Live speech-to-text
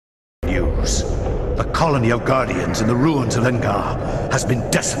news. The colony of Guardians in the ruins of Engar has been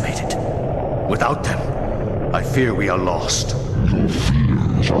decimated. Without them, I fear we are lost. Your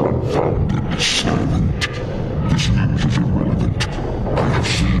fears are unfounded, servant. This news is irrelevant. I have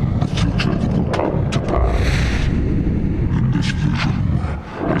seen the future that will come to pass. In this vision,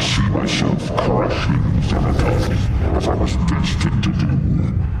 I see myself crashing Xel'lotath, as I was destined to do.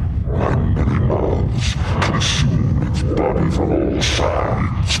 My many mouths consume its body from all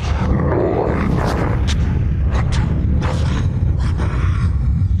sides, gnawing at it, until nothing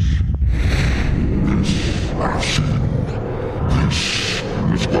remains. This I've seen. This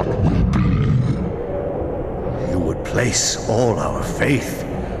is what will be. You would place all our faith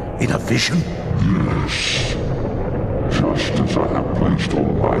in a vision? Yes. Just as I have placed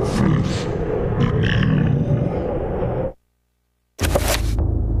all my faith in you.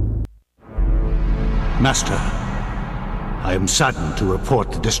 Master, I am saddened to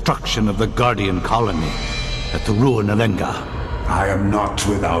report the destruction of the Guardian colony at the ruin of Engar. I am not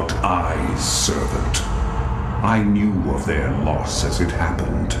without eyes, servant. I knew of their loss as it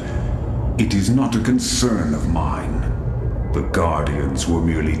happened. It is not a concern of mine. The Guardians were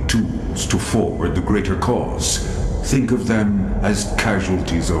merely tools to forward the greater cause. Think of them as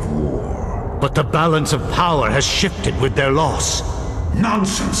casualties of war. But the balance of power has shifted with their loss.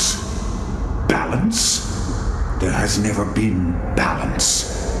 Nonsense! Balance? There has never been balance.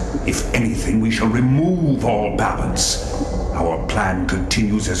 If anything, we shall remove all balance. Our plan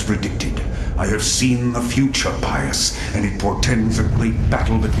continues as predicted. I have seen the future, Pious, and it portends a great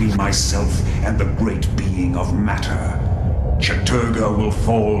battle between myself and the great being of matter. Chattur'gha will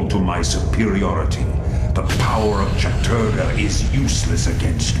fall to my superiority. The power of Chattur'gha is useless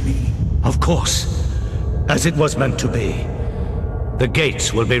against me. Of course, as it was meant to be. The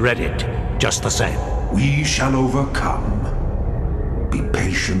gates will be readied, just the same. We shall overcome. Be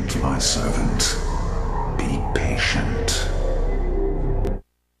patient, my servant. Be patient.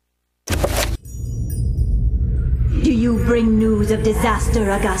 Do you bring news of disaster,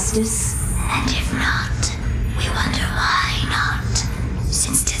 Augustus? And if not, we wonder why not,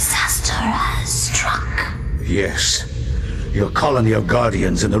 since disaster has struck. Yes. Your colony of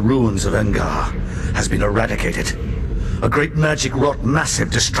Guardians in the ruins of Engar has been eradicated. A great magic wrought massive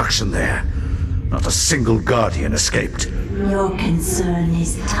destruction there. Not a single Guardian escaped. Your concern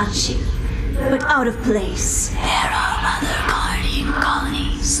is touching, but out of place. There are other Guardian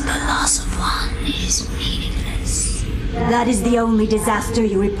colonies. The loss of one is meaningless. That is the only disaster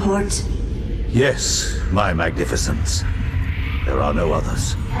you report? Yes, my magnificence. There are no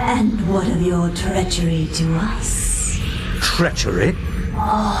others. And what of your treachery to us? Treachery?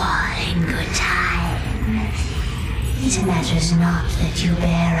 All in good time. It matters not that you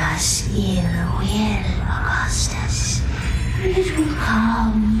bear us ill will, Augustus. It will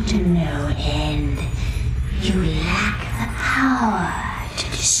come to no end. You lack the power to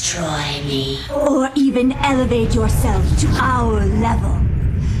destroy me. Or even elevate yourself to our level.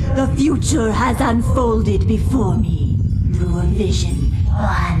 The future has unfolded before me through a vision.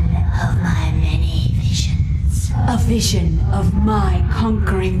 One of my many visions. A vision of my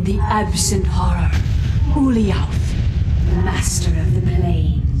conquering the absent horror. Xel'lotath, master of the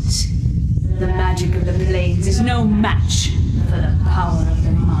plains. The magic of the plains is no match for the power of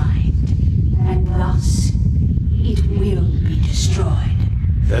the mind. And thus, it will be destroyed.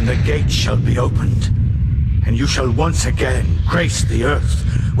 Then the gates shall be opened, and you shall once again grace the earth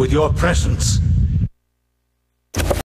with your presence.